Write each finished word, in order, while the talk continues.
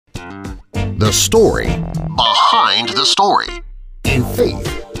The story behind the story in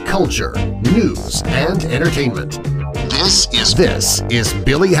faith, culture, news, and entertainment. This is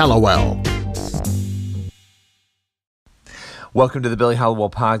Billy Hallowell. Welcome to the Billy Hallowell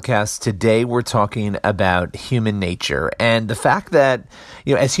Podcast. Today we're talking about human nature and the fact that,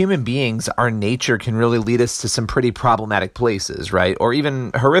 as human beings, our nature can really lead us to some pretty problematic places, right? Or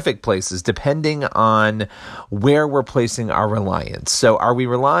even horrific places, depending on where we're placing our reliance. So are we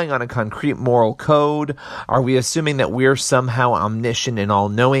relying on a concrete moral code? Are we assuming that we're somehow omniscient and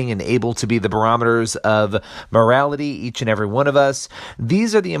all-knowing and able to be the barometers of morality, each and every one of us?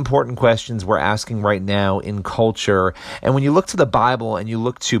 These are the important questions we're asking right now in culture. And when you look to the Bible and you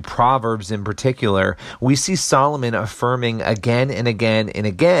look to Proverbs in particular, we see Solomon affirming again and again and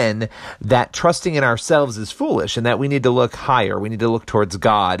again that trusting in ourselves is foolish and that we need to look higher. We need to look towards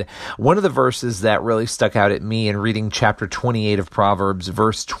God. One of the verses that really stuck out at me in reading chapter 28 of Proverbs,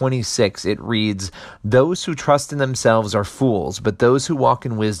 verse 26, it reads, "Those who trust in themselves are fools, but those who walk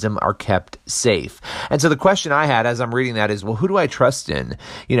in wisdom are kept safe." And so the question I had as I'm reading that is, well, who do I trust in?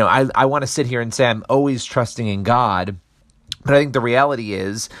 I want to sit here and say I'm always trusting in God. But I think the reality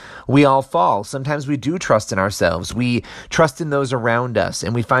is we all fall. Sometimes we do trust in ourselves. We trust in those around us,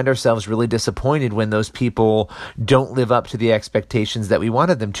 and we find ourselves really disappointed when those people don't live up to the expectations that we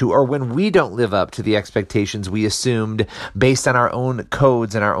wanted them to, or when we don't live up to the expectations we assumed based on our own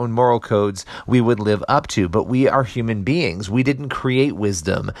codes and our own moral codes we would live up to. But we are human beings. We didn't create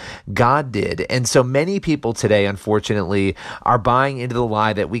wisdom. God did. And so many people today, unfortunately, are buying into the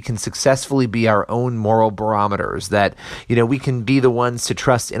lie that we can successfully be our own moral barometers, that, we can be the ones to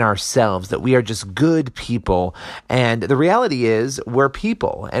trust in ourselves, that we are just good people. And the reality is we're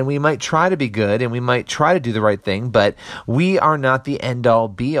people, and we might try to be good and we might try to do the right thing, but we are not the end-all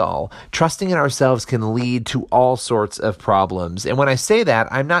be-all. Trusting in ourselves can lead to all sorts of problems. And when I say that,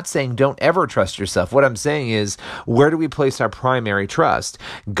 I'm not saying don't ever trust yourself. What I'm saying is, where do we place our primary trust?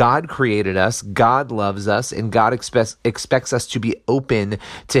 God created us, God loves us, and God expects us to be open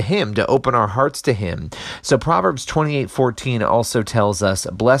to Him, to open our hearts to Him. So Proverbs 28:14 also tells us,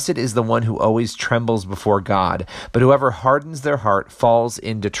 "Blessed is the one who always trembles before God, but whoever hardens their heart falls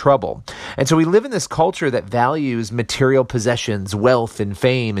into trouble." And so we live in this culture that values material possessions, wealth, and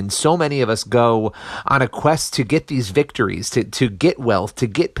fame, and so many of us go on a quest to get these victories, to get wealth, to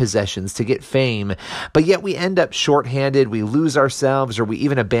get possessions, to get fame, but yet we end up shorthanded, we lose ourselves, or we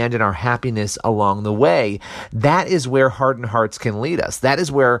even abandon our happiness along the way. That is where hardened hearts can lead us. That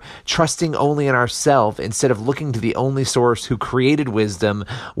is where trusting only in ourselves instead of looking to the only source who created wisdom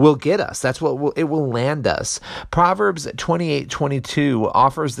will get us. That's what it will land us. Proverbs 28:22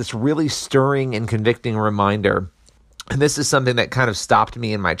 offers this really stirring and convicting reminder. And this is something that kind of stopped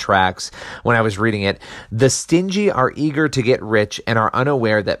me in my tracks when I was reading it. "The stingy are eager to get rich and are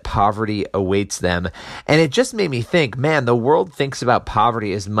unaware that poverty awaits them." And it just made me think, man, the world thinks about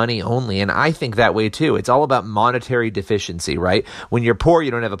poverty as money only. And I think that way too. It's all about monetary deficiency, right? When you're poor,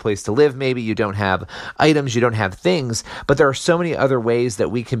 you don't have a place to live. Maybe you don't have items, you don't have things, but there are so many other ways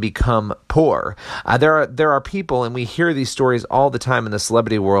that we can become poor. There are people, and we hear these stories all the time in the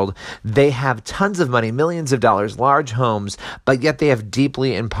celebrity world. They have tons of money, millions of dollars, large homes, but yet they have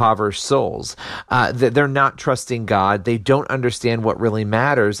deeply impoverished souls. They're not trusting God. They don't understand what really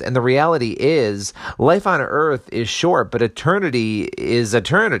matters. And the reality is life on earth is short, but eternity is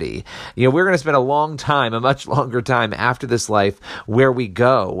eternity. We're going to spend a long time, a much longer time after this life where we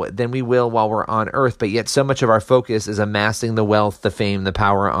go than we will while we're on earth. But yet so much of our focus is amassing the wealth, the fame, the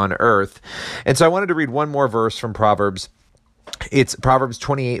power on earth. And so I wanted to read one more verse from Proverbs. It's Proverbs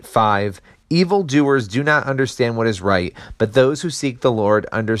 28:5. "Evildoers do not understand what is right, but those who seek the Lord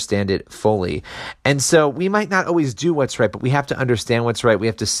understand it fully." And so we might not always do what's right, but we have to understand what's right. We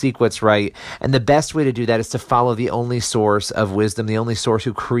have to seek what's right. And the best way to do that is to follow the only source of wisdom, the only source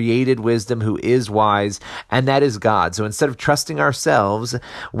who created wisdom, who is wise, and that is God. So instead of trusting ourselves,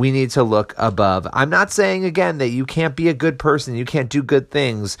 we need to look above. I'm not saying, again, that you can't be a good person, you can't do good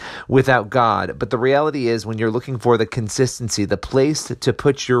things without God. But the reality is when you're looking for the consistency, the place to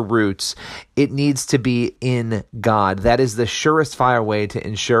put your roots, it needs to be in God. That is the surest fire way to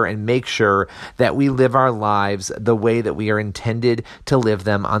ensure and make sure that we live our lives the way that we are intended to live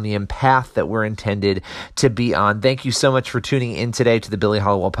them, on the path that we're intended to be on. Thank you so much for tuning in today to the Billy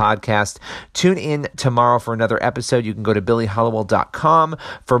Hallowell Podcast. Tune in tomorrow for another episode. You can go to billyhallowell.com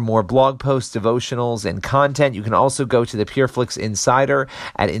for more blog posts, devotionals, and content. You can also go to the PureFlix Insider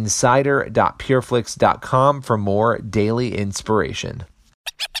at insider.pureflix.com for more daily inspiration.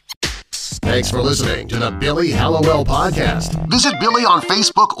 Thanks for listening to the Billy Hallowell Podcast. Visit Billy on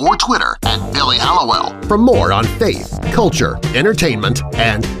Facebook or Twitter at Billy Hallowell for more on faith, culture, entertainment,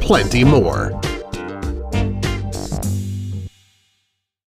 and plenty more.